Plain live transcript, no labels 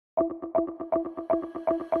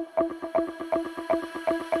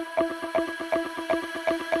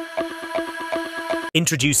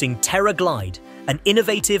Introducing TerraGlide, an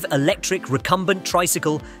innovative electric recumbent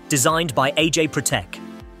tricycle designed by AJ Protec.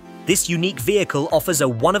 This unique vehicle offers a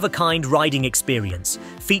one-of-a-kind riding experience,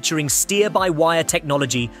 featuring steer-by-wire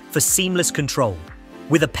technology for seamless control.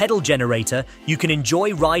 With a pedal generator, you can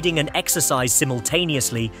enjoy riding and exercise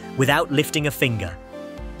simultaneously without lifting a finger.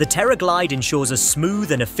 The TerraGlide ensures a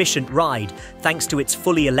smooth and efficient ride thanks to its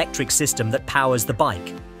fully electric system that powers the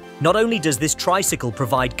bike. Not only does this tricycle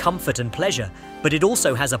provide comfort and pleasure, but it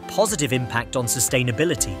also has a positive impact on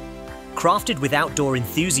sustainability. Crafted with outdoor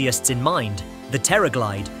enthusiasts in mind, the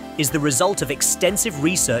TerraGlide is the result of extensive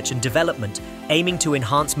research and development aiming to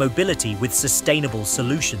enhance mobility with sustainable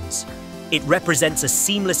solutions. It represents a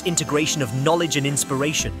seamless integration of knowledge and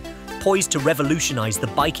inspiration, poised to revolutionize the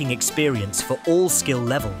biking experience for all skill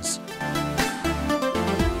levels.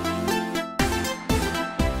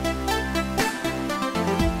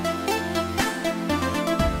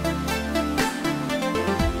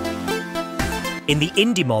 In the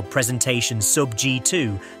IndyMob presentation Sub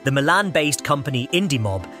G2, the Milan-based company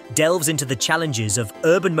IndyMob delves into the challenges of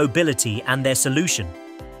urban mobility and their solution.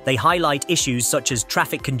 They highlight issues such as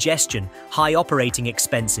traffic congestion, high operating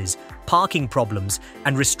expenses, parking problems,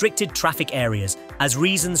 and restricted traffic areas as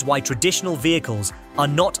reasons why traditional vehicles are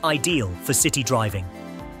not ideal for city driving.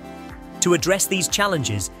 To address these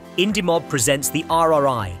challenges, IndyMob presents the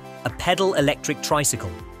RRI, a pedal electric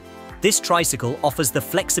tricycle. This tricycle offers the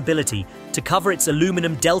flexibility to cover its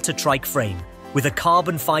aluminum Delta trike frame with a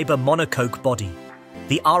carbon fiber monocoque body.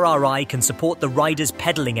 The RRI can support the rider's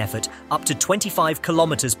pedaling effort up to 25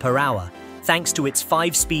 km per hour thanks to its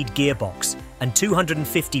 5-speed gearbox and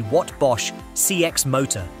 250-watt Bosch CX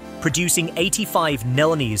motor, producing 85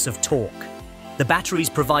 Newtons of torque. The batteries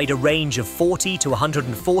provide a range of 40 to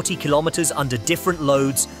 140 km under different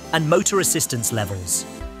loads and motor assistance levels.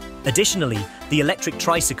 Additionally, the electric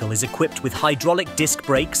tricycle is equipped with hydraulic disc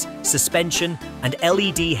brakes, suspension, and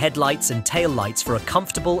LED headlights and taillights for a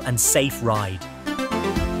comfortable and safe ride.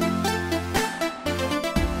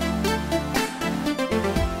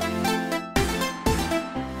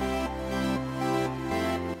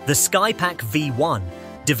 The Skypack V1,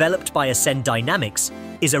 developed by Ascend Dynamics,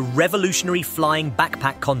 is a revolutionary flying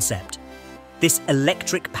backpack concept. This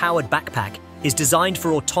electric-powered backpack is designed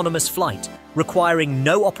for autonomous flight, requiring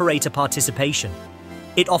no operator participation.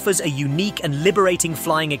 It offers a unique and liberating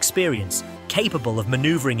flying experience, capable of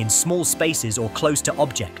maneuvering in small spaces or close to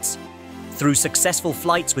objects. Through successful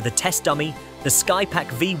flights with a test dummy, the Skypack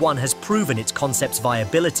V1 has proven its concept's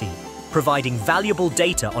viability, providing valuable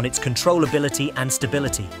data on its controllability and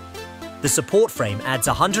stability. The support frame adds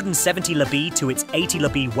 170 lb to its 80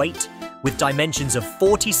 lb weight, with dimensions of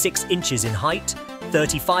 46 inches in height,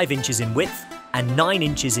 35 inches in width, and 9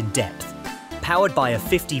 inches in depth. Powered by a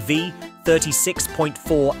 50V,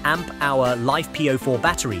 36.4 amp-hour LiFePO4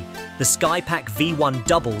 battery, the Skypack V1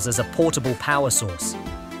 doubles as a portable power source.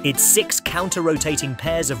 Its 6 counter-rotating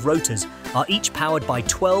pairs of rotors are each powered by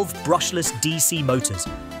 12 brushless DC motors,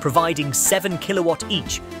 providing 7 kilowatt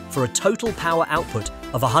each for a total power output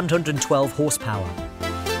of 112 horsepower.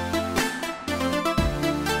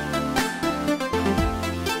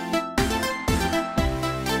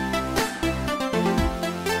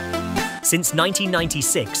 Since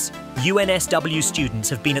 1996, UNSW students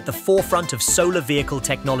have been at the forefront of solar vehicle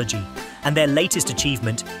technology, and their latest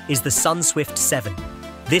achievement is the SunSwift 7.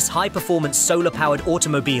 This high-performance solar-powered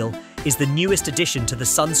automobile is the newest addition to the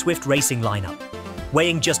SunSwift racing lineup.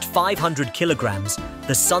 Weighing just 500 kilograms,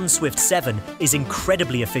 the SunSwift 7 is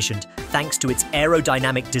incredibly efficient thanks to its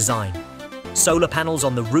aerodynamic design. Solar panels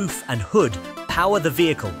on the roof and hood power the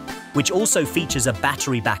vehicle, which also features a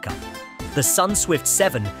battery backup. The SunSwift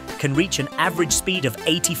 7 can reach an average speed of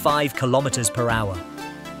 85 km per hour.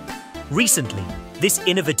 Recently, this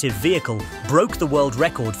innovative vehicle broke the world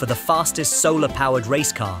record for the fastest solar-powered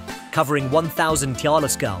race car, covering 1,000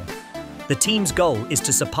 km. The team's goal is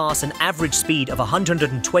to surpass an average speed of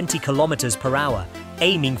 120 km per hour,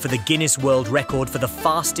 aiming for the Guinness World Record for the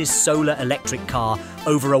fastest solar electric car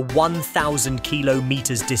over a 1,000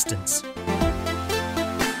 kilometers distance.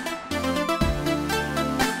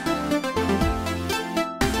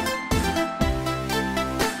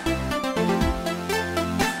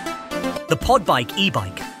 The Podbike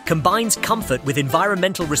e-bike combines comfort with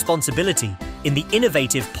environmental responsibility in the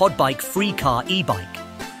innovative Podbike Free Car e-bike.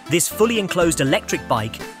 This fully enclosed electric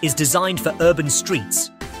bike is designed for urban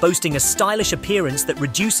streets, boasting a stylish appearance that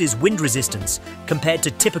reduces wind resistance compared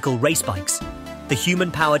to typical race bikes. The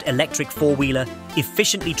human-powered electric four-wheeler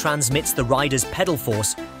efficiently transmits the rider's pedal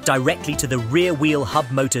force directly to the rear wheel hub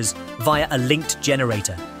motors via a linked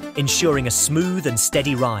generator, ensuring a smooth and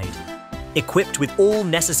steady ride. Equipped with all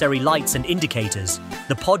necessary lights and indicators,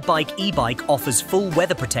 the Podbike e-bike offers full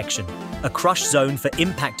weather protection, a crush zone for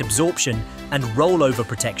impact absorption, and rollover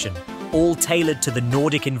protection, all tailored to the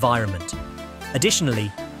Nordic environment. Additionally,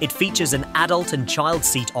 it features an adult and child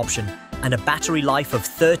seat option and a battery life of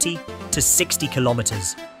 30 to 60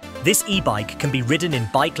 kilometers. This e-bike can be ridden in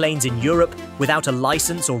bike lanes in Europe without a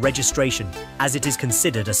license or registration, as it is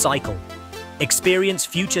considered a cycle. Experience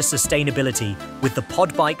future sustainability with the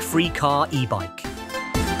Podbike Free Car e-bike.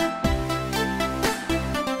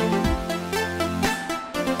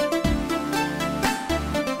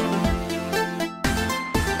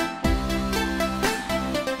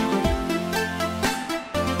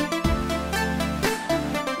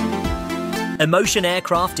 Emotion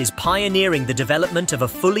Aircraft is pioneering the development of a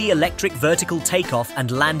fully electric vertical takeoff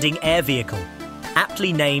and landing air vehicle,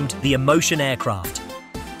 aptly named the Emotion Aircraft.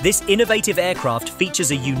 This innovative aircraft features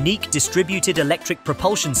a unique distributed electric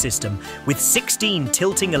propulsion system with 16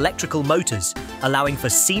 tilting electrical motors, allowing for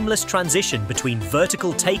seamless transition between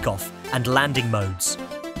vertical takeoff and landing modes.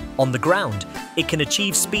 On the ground, it can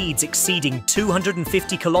achieve speeds exceeding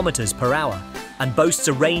 250 kilometers per hour and boasts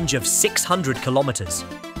a range of 600 kilometers.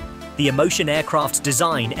 The Emotion Aircraft's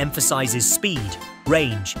design emphasizes speed,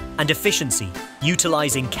 range, and efficiency,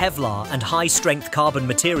 utilizing Kevlar and high-strength carbon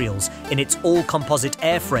materials in its all-composite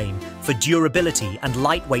airframe for durability and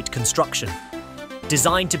lightweight construction.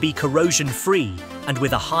 Designed to be corrosion-free and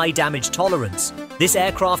with a high damage tolerance, this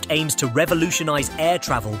aircraft aims to revolutionize air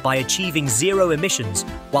travel by achieving zero emissions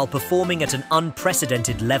while performing at an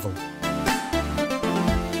unprecedented level.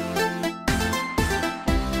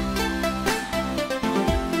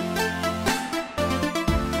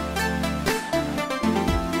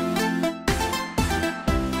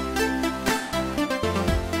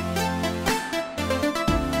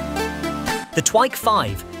 The Twike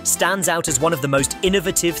 5 stands out as one of the most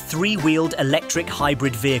innovative three-wheeled electric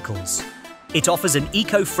hybrid vehicles. It offers an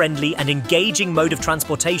eco-friendly and engaging mode of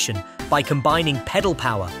transportation by combining pedal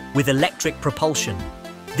power with electric propulsion.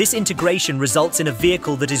 This integration results in a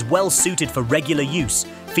vehicle that is well suited for regular use,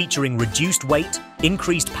 featuring reduced weight,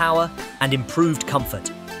 increased power, and improved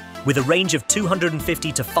comfort. With a range of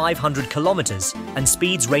 250 to 500 kilometers and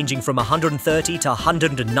speeds ranging from 130 to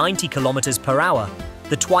 190 kilometers per hour,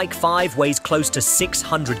 the Twike 5 weighs close to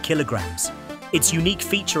 600 kilograms. Its unique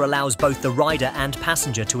feature allows both the rider and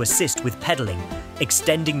passenger to assist with pedaling,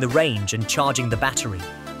 extending the range and charging the battery.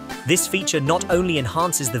 This feature not only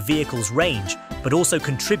enhances the vehicle's range, but also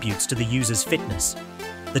contributes to the user's fitness.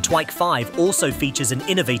 The Twike 5 also features an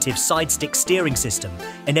innovative side-stick steering system,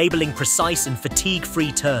 enabling precise and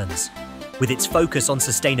fatigue-free turns. With its focus on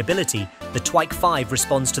sustainability, the Twike 5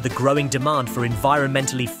 responds to the growing demand for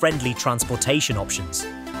environmentally friendly transportation options.